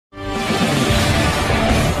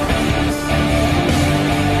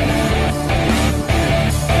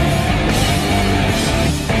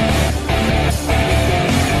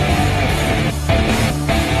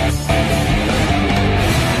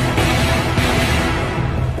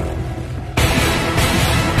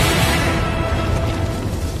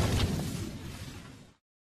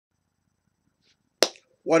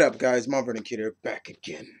What up, guys? Marvin and Kid are back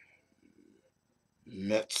again.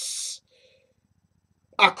 Mets.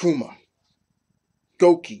 Akuma.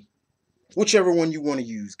 Goki. Whichever one you want to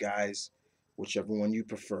use, guys. Whichever one you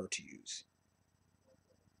prefer to use.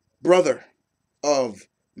 Brother of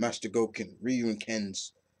Master Goken, Ryu and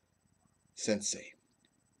Ken's sensei,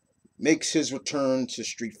 makes his return to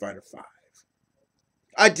Street Fighter V.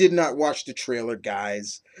 I did not watch the trailer,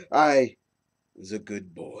 guys. I was a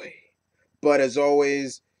good boy. But as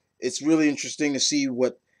always, it's really interesting to see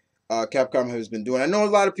what Capcom has been doing. I know a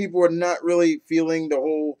lot of people are not really feeling the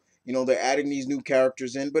whole, they're adding these new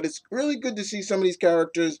characters in, but it's really good to see some of these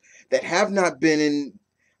characters that have not been in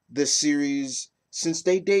this series since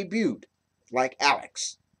they debuted, like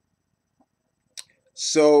Alex.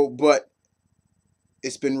 So, but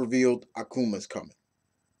it's been revealed Akuma's coming.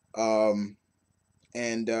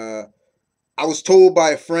 And I was told by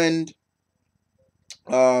a friend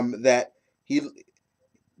that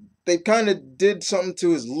they kind of did something to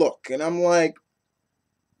his look, and I'm like,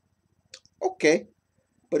 okay,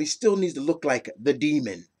 but he still needs to look like the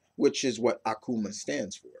demon, which is what Akuma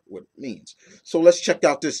stands for, what it means. So let's check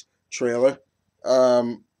out this trailer,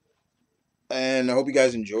 and I hope you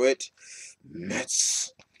guys enjoy it.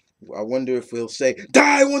 Mets. I wonder if we'll say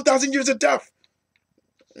 "Die 1,000 years of death,"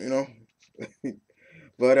 you know.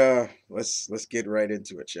 But let's get right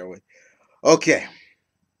into it, shall we? Okay.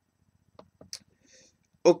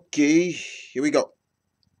 Okay, here we go.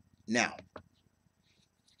 Now.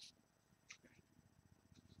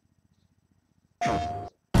 The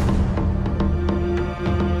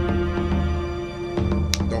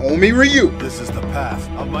homie Ryu. This is the path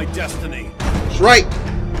of my destiny. That's right.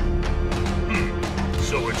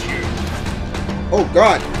 So it's you. Oh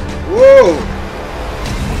God. Whoa.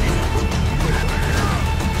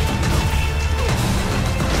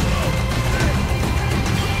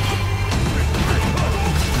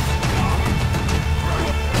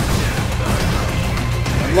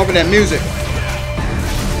 I'm loving that music.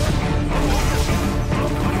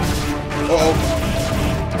 Uh-oh.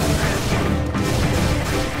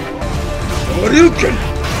 Hadouken!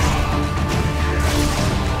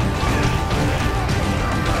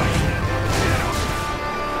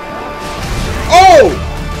 Oh!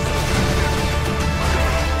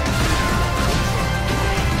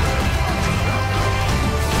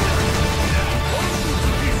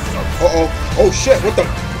 Uh-oh. Oh shit, what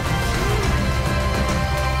the?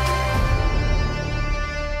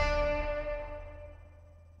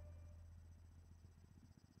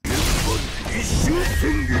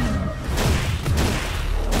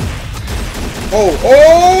 Oh,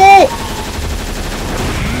 oh!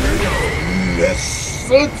 Yes!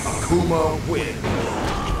 Akuma wins.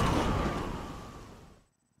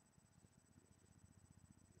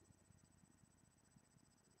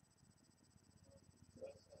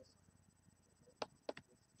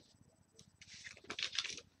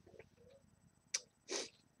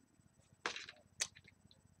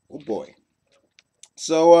 Oh boy.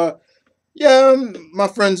 So, yeah, my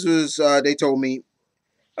friends they told me,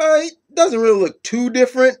 he doesn't really look too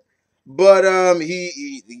different, but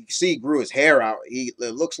you see, he grew his hair out. It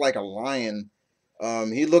looks like a lion.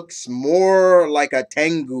 He looks more like a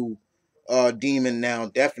Tengu demon now,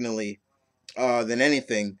 definitely, than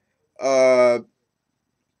anything. Uh,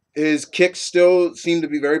 his kicks still seem to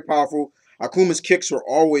be very powerful. Akuma's kicks were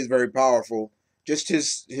always very powerful. Just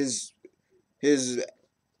his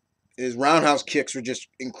his roundhouse kicks were just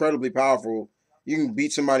incredibly powerful. You can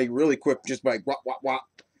beat somebody really quick just by whop whop whop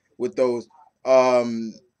with those.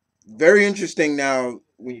 Um, Very interesting now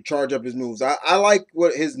when you charge up his moves. I like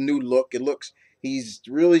what his new look. It looks he's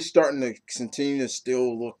really starting to continue to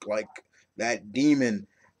still look like that demon.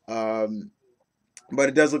 Um, but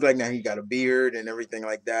it does look like now he got a beard and everything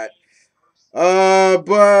like that.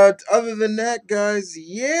 But other than that, guys,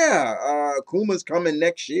 yeah, Kuma's coming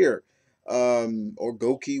next year. Or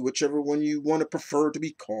Goki, whichever one you want to prefer to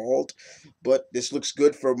be called. But this looks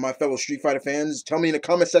good for my fellow Street Fighter fans. Tell me in the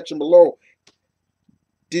comment section below,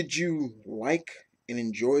 did you like and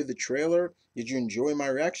enjoy the trailer? Did you enjoy my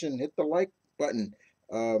reaction? Hit the like button.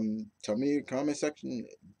 Tell me in the comment section.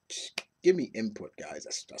 Just give me input, guys.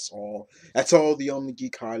 That's all. That's all the Omni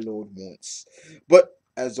Geek High Lord wants. But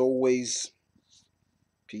as always,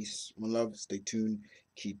 peace, one love. Stay tuned.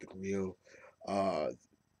 Keep it real. Uh,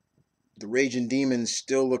 the Raging Demon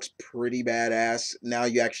still looks pretty badass. Now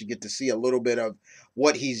you actually get to see a little bit of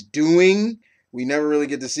what he's doing. We never really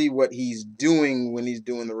get to see what he's doing when he's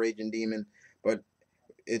doing the Raging Demon, but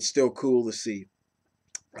it's still cool to see.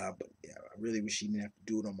 But yeah, I really wish he didn't have to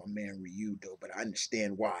do it on my man Ryu though. But I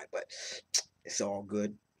understand why. But it's all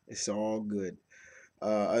good. It's all good.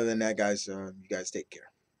 Other than that, guys, you guys take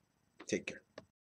care. Take care.